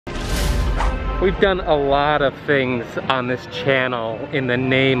We've done a lot of things on this channel in the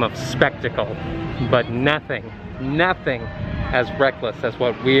name of spectacle, but nothing as reckless as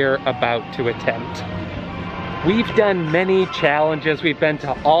what we're about to attempt. We've done many challenges. We've been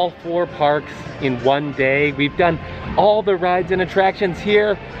to all 4 parks in one day. We've done all the rides and attractions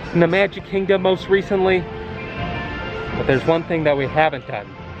here in the Magic Kingdom most recently. But there's one thing that we haven't done.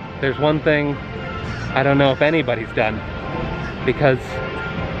 There's one thing I don't know if anybody's done, because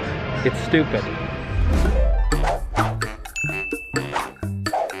it's stupid.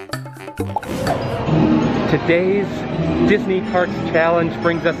 Today's Disney Parks Challenge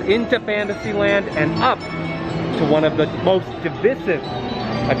brings us into Fantasyland and up to one of the most divisive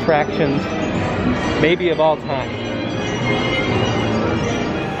attractions, maybe of all time.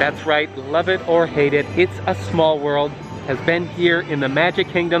 That's right, love it or hate it, It's a Small World has been here in the Magic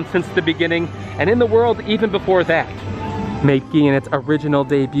Kingdom since the beginning, and in the world even before that. Making its original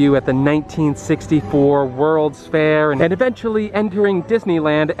debut at the 1964 World's Fair, and eventually entering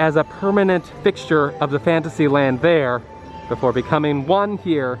Disneyland as a permanent fixture of the Fantasyland there, before becoming one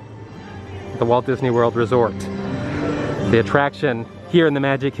here at the Walt Disney World Resort. The attraction here in the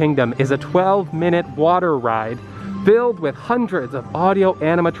Magic Kingdom is a 12-minute water ride filled with hundreds of audio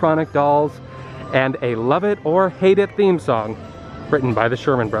animatronic dolls and a love it or hate it theme song written by the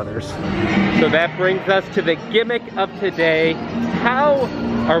Sherman Brothers. So that brings us to the gimmick of today. How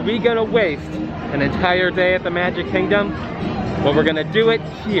are we gonna waste an entire day at the Magic Kingdom? Well, we're gonna do it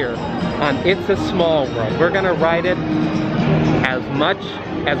here on It's a Small World. We're gonna ride it as much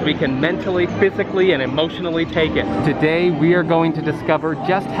as we can mentally, physically, and emotionally take it. Today, we are going to discover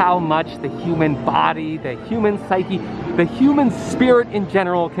just how much the human body, the human psyche, the human spirit in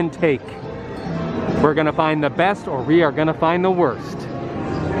general can take. We're gonna find the best, or we are gonna find the worst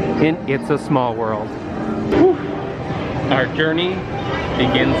in It's a Small World. Whew. Our journey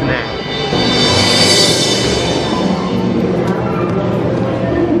begins now.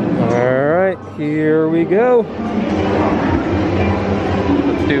 All right, here we go.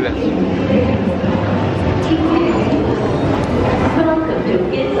 Let's do this. Welcome to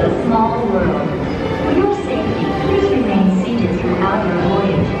It's a Small World. For your safety, please remain seated throughout your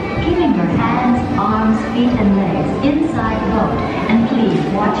voyage, keeping your hands, arms, feet, and legs inside the boat, and please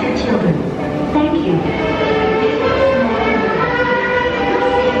watch your children. Thank you.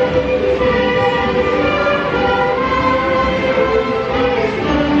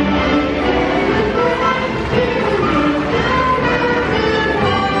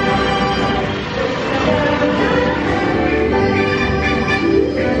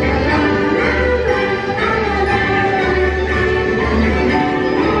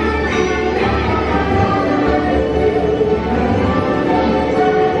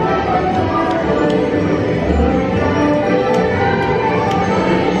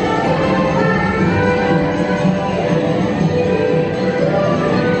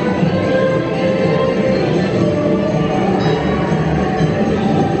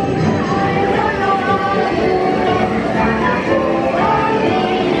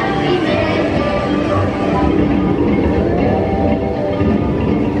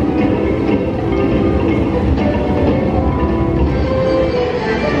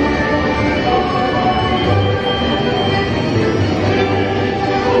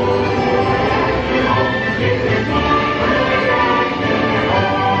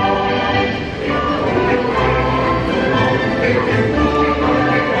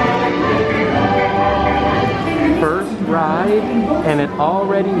 And it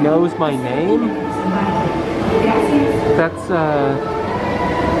already knows my name? That's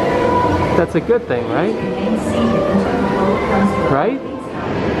a good thing, right? Right?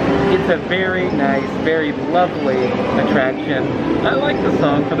 It's a very nice, very lovely attraction. I like the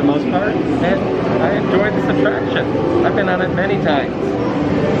song for the most part, and I enjoy this attraction. I've been on it many times.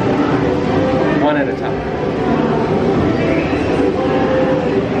 One at a time.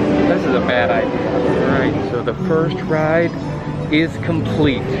 This is a bad idea. Alright, so the first ride is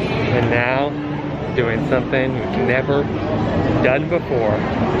complete, and now doing something we've never done before,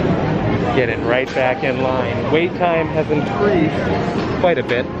 getting right back in line. Wait time has increased quite a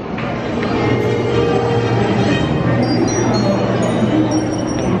bit.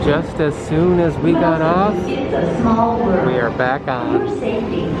 And just as soon as we got off, we are back on. For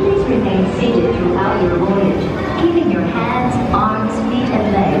safety, please remain seated throughout your voyage, keeping your hands, arms, feet,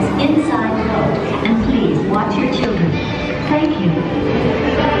 and legs inside the boat, and please watch your children. Thank you.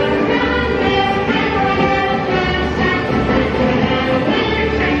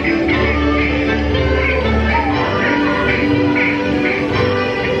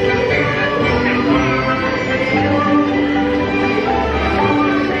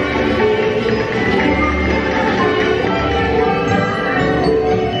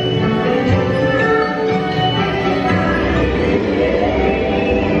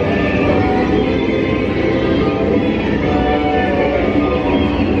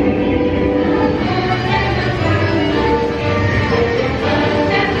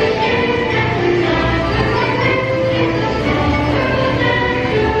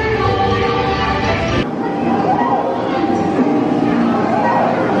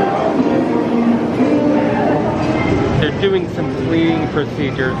 doing some cleaning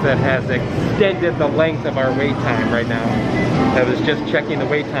procedures that has extended the length of our wait time right now. I was just checking the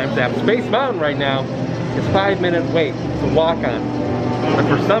wait times app. Space Mountain right now is 5-minute wait to walk on. But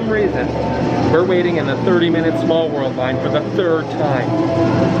for some reason, we're waiting in the 30-minute Small World line for the 3rd time.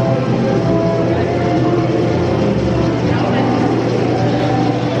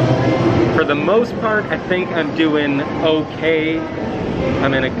 For the most part, I think I'm doing okay.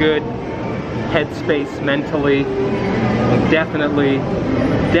 I'm in a good headspace mentally. I'm definitely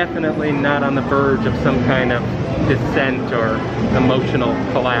not on the verge of some kind of descent or emotional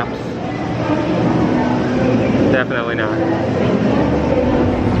collapse. Definitely not.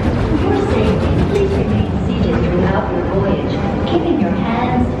 For safety, please remain seated throughout your voyage, keeping your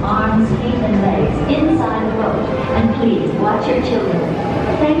hands, arms, feet, and legs inside the boat. And please watch your children.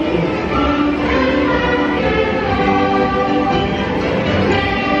 Thank you.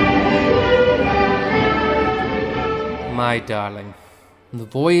 My darling, the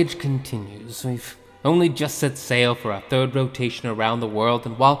voyage continues. We've only just set sail for our 3rd rotation around the world,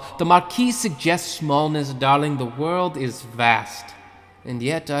 and while the Marquis suggests smallness, darling, the world is vast. And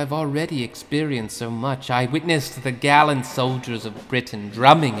yet I've already experienced so much. I witnessed the gallant soldiers of Britain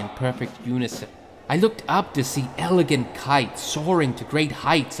drumming in perfect unison. I looked up to see elegant kites soaring to great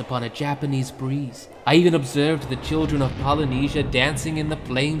heights upon a Japanese breeze. I even observed the children of Polynesia dancing in the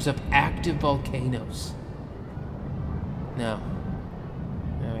flames of active volcanoes. No.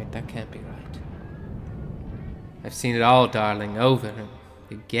 No, wait, that can't be right. I've seen it all, darling, over and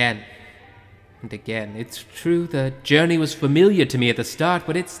again and again. It's true the journey was familiar to me at the start,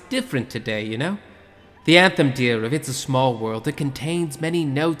 but it's different today, you know? The anthem, dear, of It's a Small World, it contains many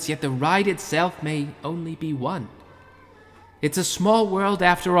notes, yet the ride itself may only be one. It's a small world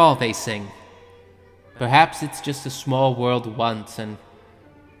after all, they sing. Perhaps it's just a small world once, and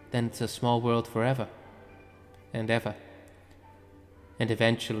then it's a small world forever and ever. And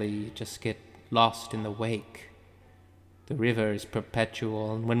eventually you just get lost in the wake. The river is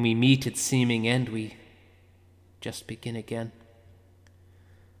perpetual, and when we meet its seeming end, we just begin again.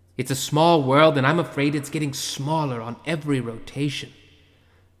 It's a small world, and I'm afraid it's getting smaller on every rotation.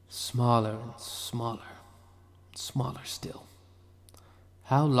 Smaller and smaller, and smaller still.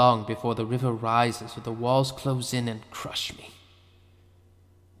 How long before the river rises or the walls close in and crush me?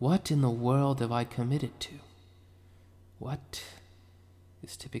 What in the world have I committed to? What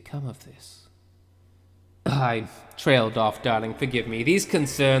is to become of this? I trailed off, darling, forgive me. These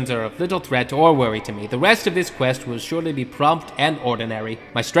concerns are of little threat or worry to me. The rest of this quest will surely be prompt and ordinary.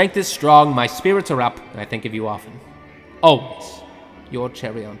 My strength is strong, my spirits are up, and I think of you often. Always, your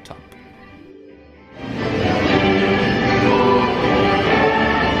cherry on top.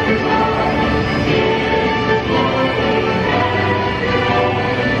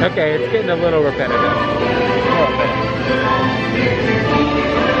 Okay, it's getting a little repetitive. A little bit.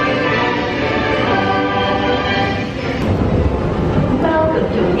 Welcome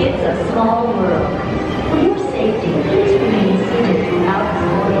to It's a Small World. For your safety, please remain seated throughout the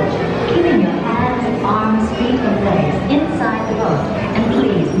voyage, keeping your hands, arms, feet, and legs inside the boat. And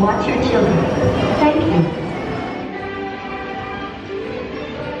please watch your children. Thank you.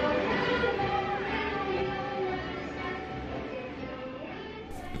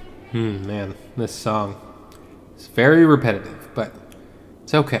 Man, this song is very repetitive, but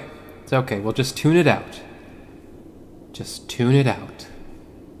it's okay. It's okay. We'll just tune it out. Just tune it out.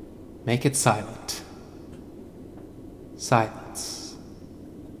 Make it silent. Silence.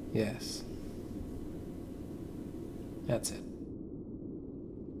 Yes. That's it.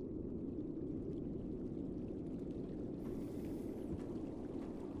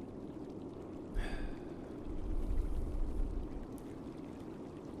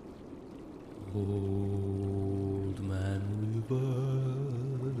 Old man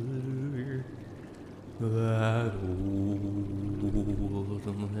river, that old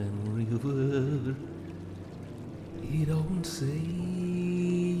man river, he don't say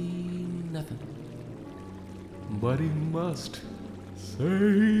nothing, but he must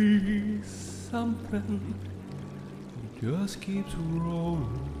say something. He just keeps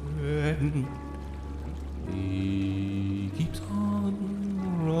rolling, he keeps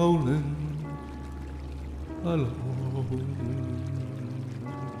on rolling alone.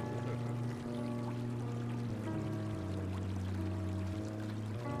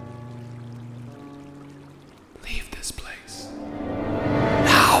 Leave this place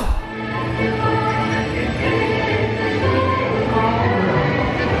now.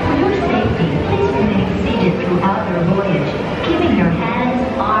 For your safety, please remain seated throughout your voyage, keeping your hands,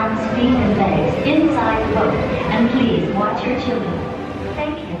 arms, feet, and legs inside the boat. And please watch your children.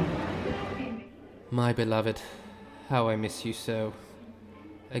 Thank you. My beloved, How I miss you so.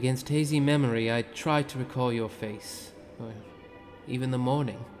 Against hazy memory, I tried to recall your face, or even the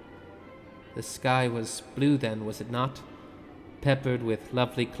morning. The sky was blue then, was it not? Peppered with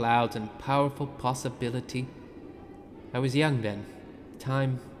lovely clouds and powerful possibility. I was young then.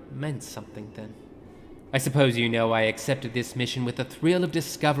 Time meant something then. I suppose you know I accepted this mission with a thrill of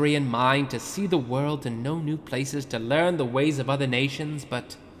discovery in mind, to see the world and know new places, to learn the ways of other nations,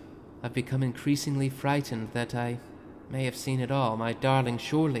 but I've become increasingly frightened that I may have seen it all. My darling,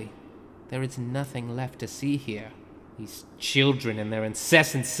 surely there is nothing left to see here. These children and their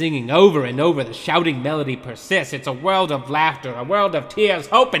incessant singing over and over, the shouting melody persists. It's a world of laughter, a world of tears,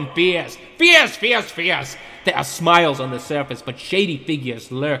 hope and fears. Fears, fears, fears! There are smiles on the surface, but shady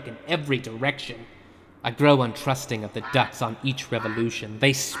figures lurk in every direction. I grow untrusting of the ducks on each revolution.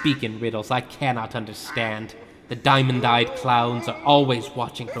 They speak in riddles I cannot understand. The diamond-eyed clowns are always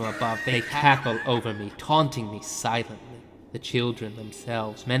watching from above. They cackle over me, taunting me silently. The children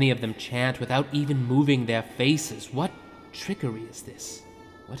themselves, many of them chant without even moving their faces. What trickery is this?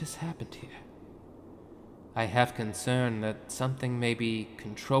 What has happened here? I have concern that something may be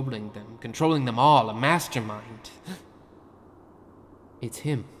controlling them all, a mastermind. It's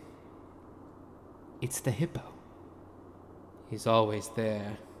him. It's the hippo. He's always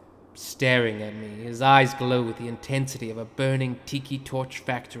there, staring at me. His eyes glow with the intensity of a burning tiki torch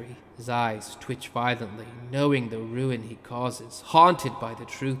factory. His eyes twitch violently, knowing the ruin he causes, haunted by the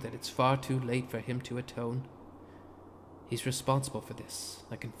truth that it's far too late for him to atone. He's responsible for this.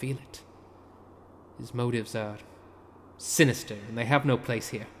 I can feel it. His motives are sinister, and they have no place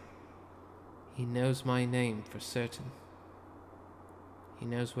here. He knows my name for certain. He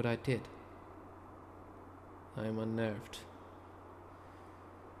knows what I did. I am unnerved.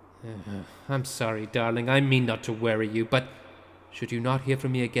 I'm sorry, darling. I mean not to worry you, but should you not hear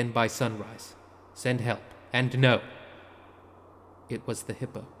from me again by sunrise, send help, and know it was the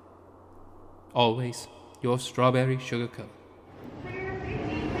hippo. Always your strawberry sugar cone.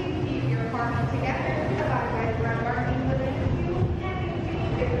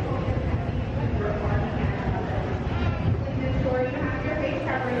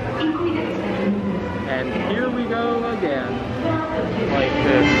 And here we go again. Like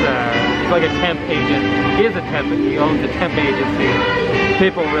this, he's like a temp agent. He is a temp, he owns a temp agency.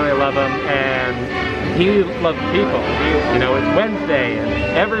 People really love him, and he loves people. You know, it's Wednesday, and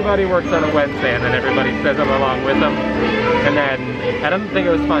everybody works on a Wednesday, and then everybody says I'm along with him. And then, I don't think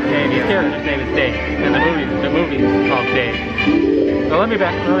it was spontaneous. His character's name is Dave. In the movie's called Dave. So let me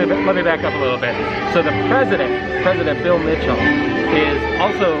back up a little bit. So the President Bill Mitchell, is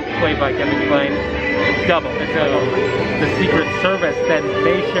also played by Kevin Kline. It's double. And so the Secret Service, then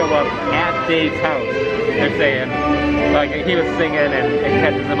they show up at Dave's house. They're saying, like, he was singing and it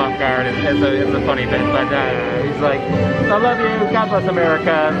catches him off guard. It's a funny bit, but he's like, I love you, God bless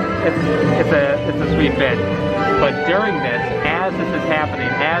America. It's a sweet bit. But during this, as this is happening,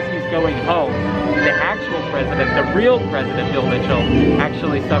 as he's going home, the actual president, the real president, Bill Mitchell,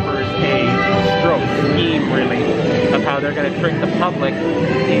 actually suffers a stroke scheme, really, of how they're going to trick the public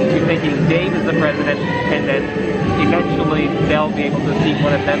into thinking Dave is the president, and then eventually they'll be able to see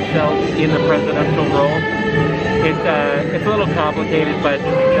one of themselves in the presidential role. It's a little complicated, but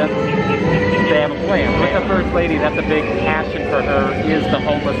they have a plan. With the First Lady, that's a big passion for her, is the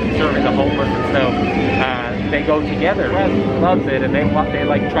homeless and serving the homeless, and so they go together. Fred loves it, and they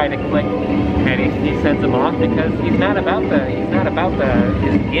like try to click, and he sends them off because he's not about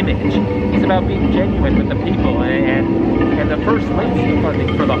his image. He's about being genuine with the people, and the First Lady's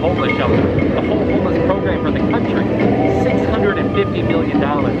funding for the homeless shelter, the whole homeless program for the country, $650 million.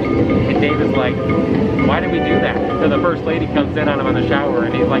 And Dave is like, why did we do that? So the First Lady comes in on him in the shower,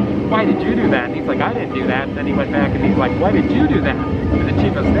 and he's like, why did you do that? And he's like, I didn't do that. And then he went back and he's like, why did you do that? To the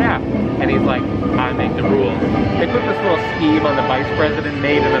Chief of Staff. And he's like, I make the rules. They put this little scheme on the Vice President,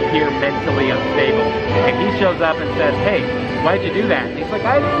 made him appear mentally unstable. And he shows up and says, hey, why'd you do that? And he's like,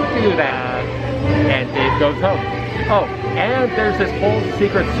 I didn't do that. And Dave goes home. Oh, and there's this whole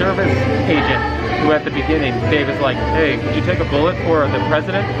Secret Service agent who at the beginning, Dave is like, hey, could you take a bullet for the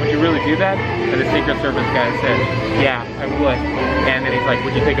president? Would you really do that? And the Secret Service guy says, yeah, I would. And then he's like,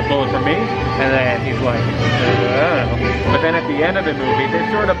 would you take a bullet for me? And then he's like, but then at the end of the movie, they're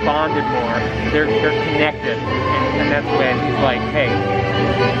sort of bonded more. They're connected. And that's when he's like, hey,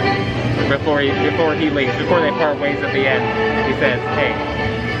 before he leaves, before they part ways at the end, he says, hey,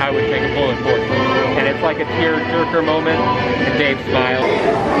 I would take a bullet for you. And it's like a tear-jerker moment, and Dave smiles.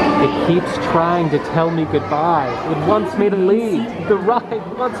 It keeps trying to tell me goodbye. It wants me to leave. The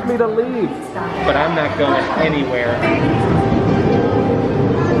ride wants me to leave. But I'm not going anywhere.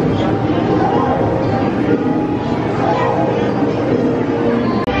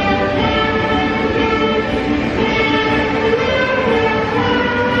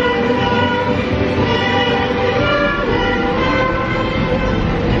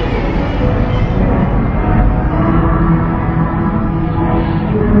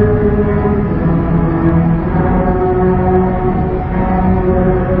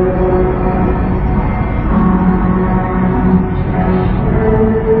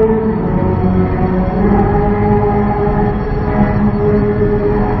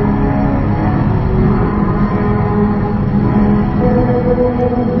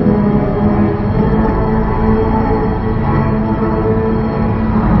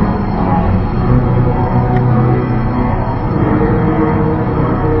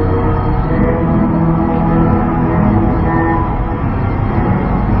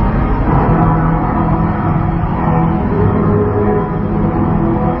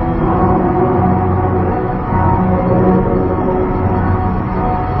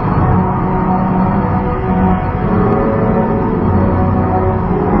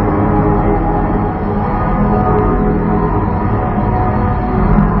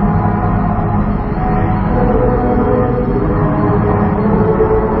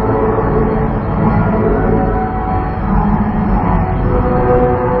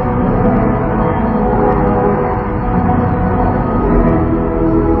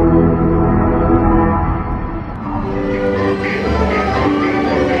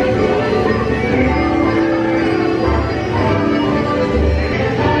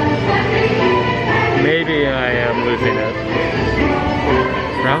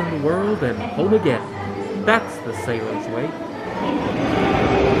 and home again. That's the sailor's way.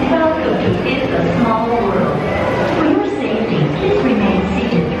 Welcome to It's a Small World. For your safety, please remain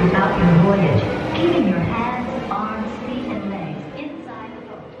seated throughout your voyage, keeping your hands, arms, feet, and legs inside the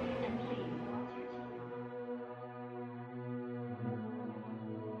boat. And please watch your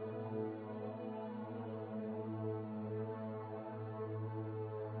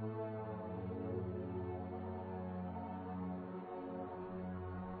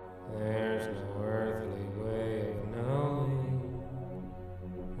There's no earthly way of knowing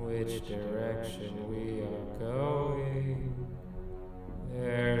which direction we are going.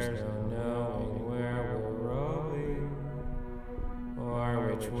 There's no knowing where we're rowing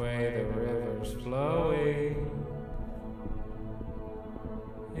or which way the river's flowing.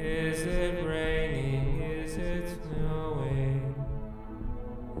 Is it raining? Is it snowing?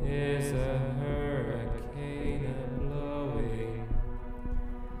 Is a hurricane a-blowing?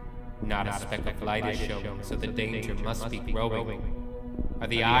 Not a speck of light is showing, so the danger must be growing. Are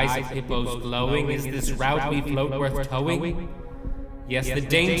the eyes of hippos glowing? Is this route we float worth towing? Yes, the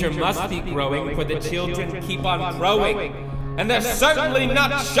danger must be growing, for the children keep on growing, and they're certainly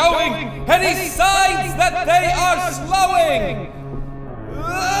not showing any signs that they are slowing!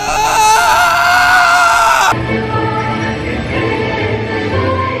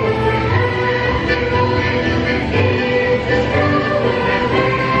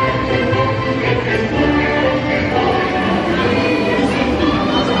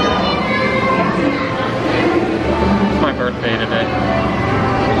 It's my birthday today.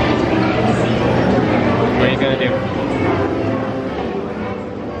 What are you gonna do?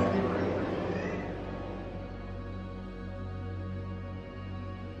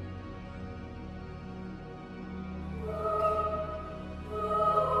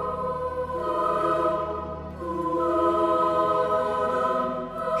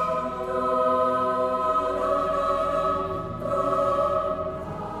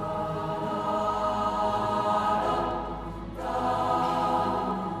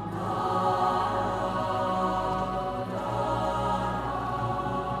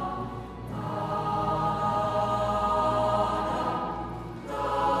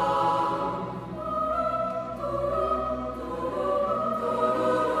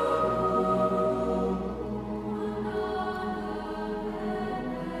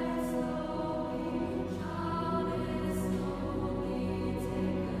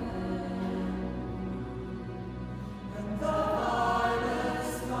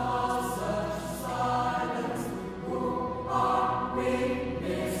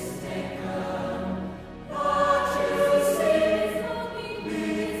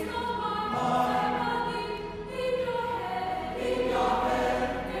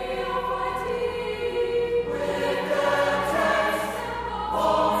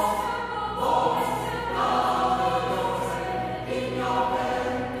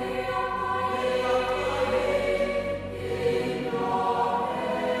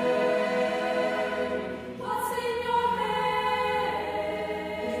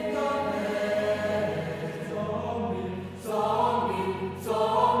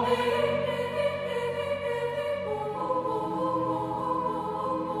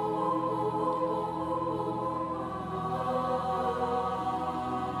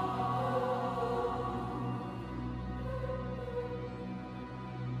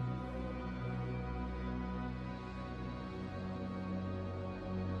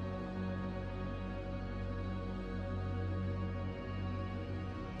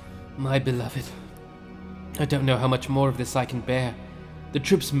 My beloved, I don't know how much more of this I can bear. The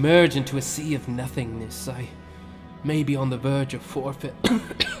trips merge into a sea of nothingness. I may be on the verge of forfeit.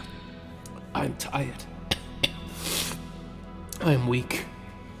 I'm tired. I am weak.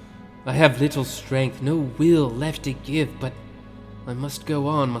 I have little strength, no will left to give, but I must go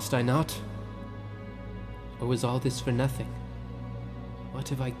on, must I not? Or was all this for nothing? What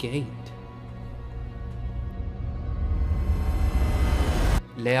have I gained?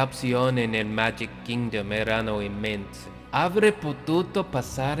 Le opzioni nel Magic Kingdom erano immense. Avrei potuto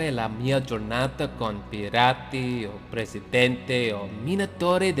passare la mia giornata con pirati, o presidente, o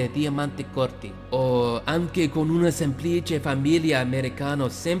minatori di diamanti corti, o anche con una semplice famiglia americana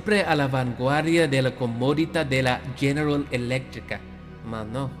sempre all'avanguardia della comodità della General Electric. Ma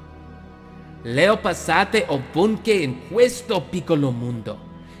no. Le ho passate ovunque in questo piccolo mondo.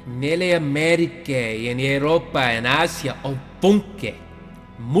 Nelle Americhe, in Europa, in Asia, ovunque.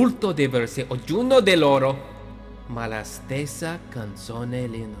 Molto diverse, ognuno di loro, ma la stessa canzone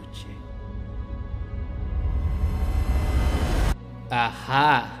l'innoce.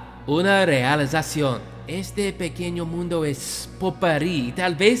 Aha, una realizzazione. Este pequeño mundo es potpourri.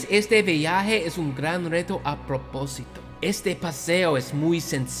 Tal vez este viaje es un gran reto a propósito. Este paseo es muy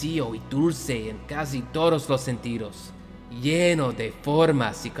sencillo y dulce en casi todos los sentidos, lleno de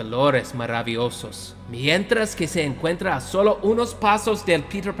formas y colores maravillosos, mientras que se encuentra a solo unos pasos del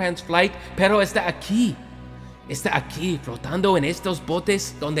Peter Pan's Flight, pero está aquí flotando en estos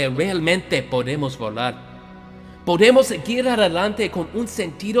botes donde realmente podemos volar. Podemos seguir adelante con un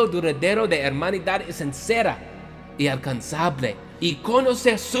sentido duradero de hermandad sincera y alcanzable y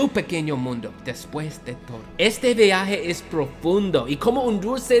conocer su pequeño mundo después de todo. Este viaje es profundo y como un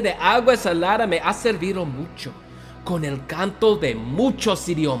dulce de agua salada me ha servido mucho. Con el canto de muchos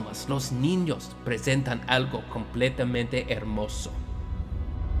idiomas, los niños presentan algo completamente hermoso.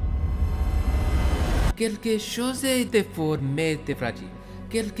 Quelque chose de formé de fragile,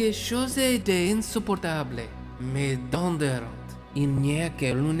 quelque chose de insoportable, me donneront, il n'y a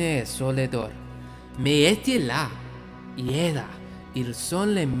que l'une seule d'or. Mais était là, et ils sont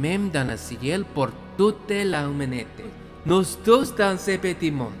les mêmes dans le ciel pour toute la humanité. Nous tous dans ce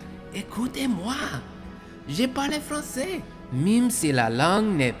petit monde. Écoutez-moi, je parle français, même si la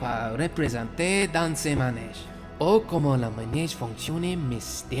langue n'est pas représentée dans ce manège. Oh, comment le manège fonctionne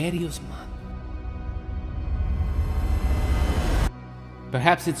mystérieusement.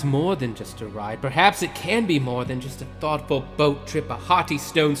 Perhaps it's more than just a ride. Perhaps it can be more than just a thoughtful boat trip a hearty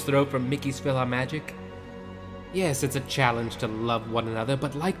stone's throw from Mickey's PhilharMagic. Yes, it's a challenge to love one another,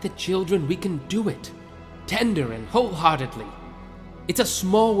 but like the children, we can do it. Tender and wholeheartedly. It's a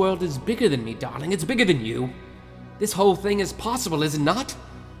small world is bigger than me, darling. It's bigger than you. This whole thing is possible, is it not?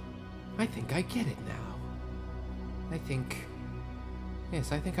 I think I get it now. I think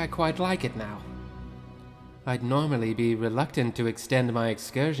I quite like it now. I'd normally be reluctant to extend my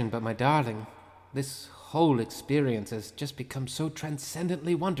excursion, but my darling, this whole experience has just become so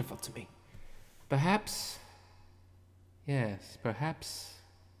transcendently wonderful to me. Perhaps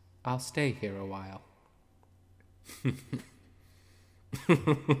I'll stay here a while.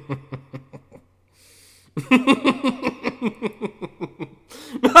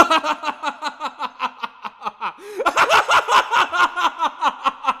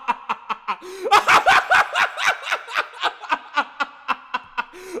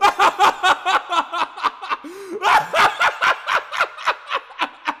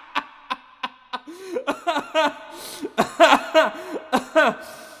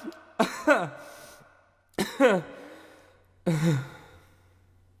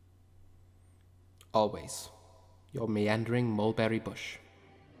 Always, your meandering mulberry bush.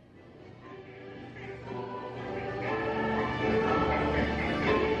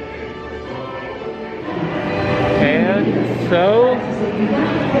 And so,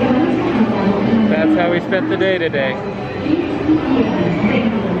 that's how we spent the day today.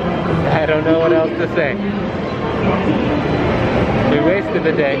 I don't know what else to say. We wasted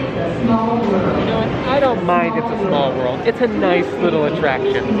the day. You know what? I don't mind it's a small world. It's a nice little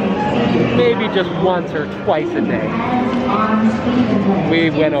attraction. Maybe just once or twice a day. We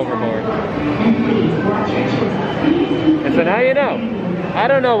went overboard. And so now you know. I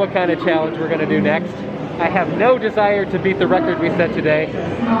don't know what kind of challenge we're going to do next. I have no desire to beat the record we set today.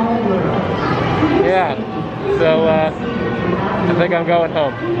 Yeah. So, I think I'm going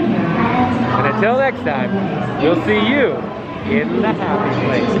home. And until next time, we'll see you in the happy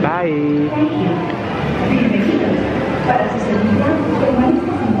place. Bye.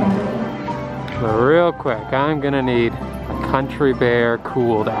 Real quick, I'm gonna need a country bear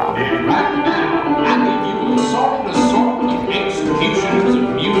cool down.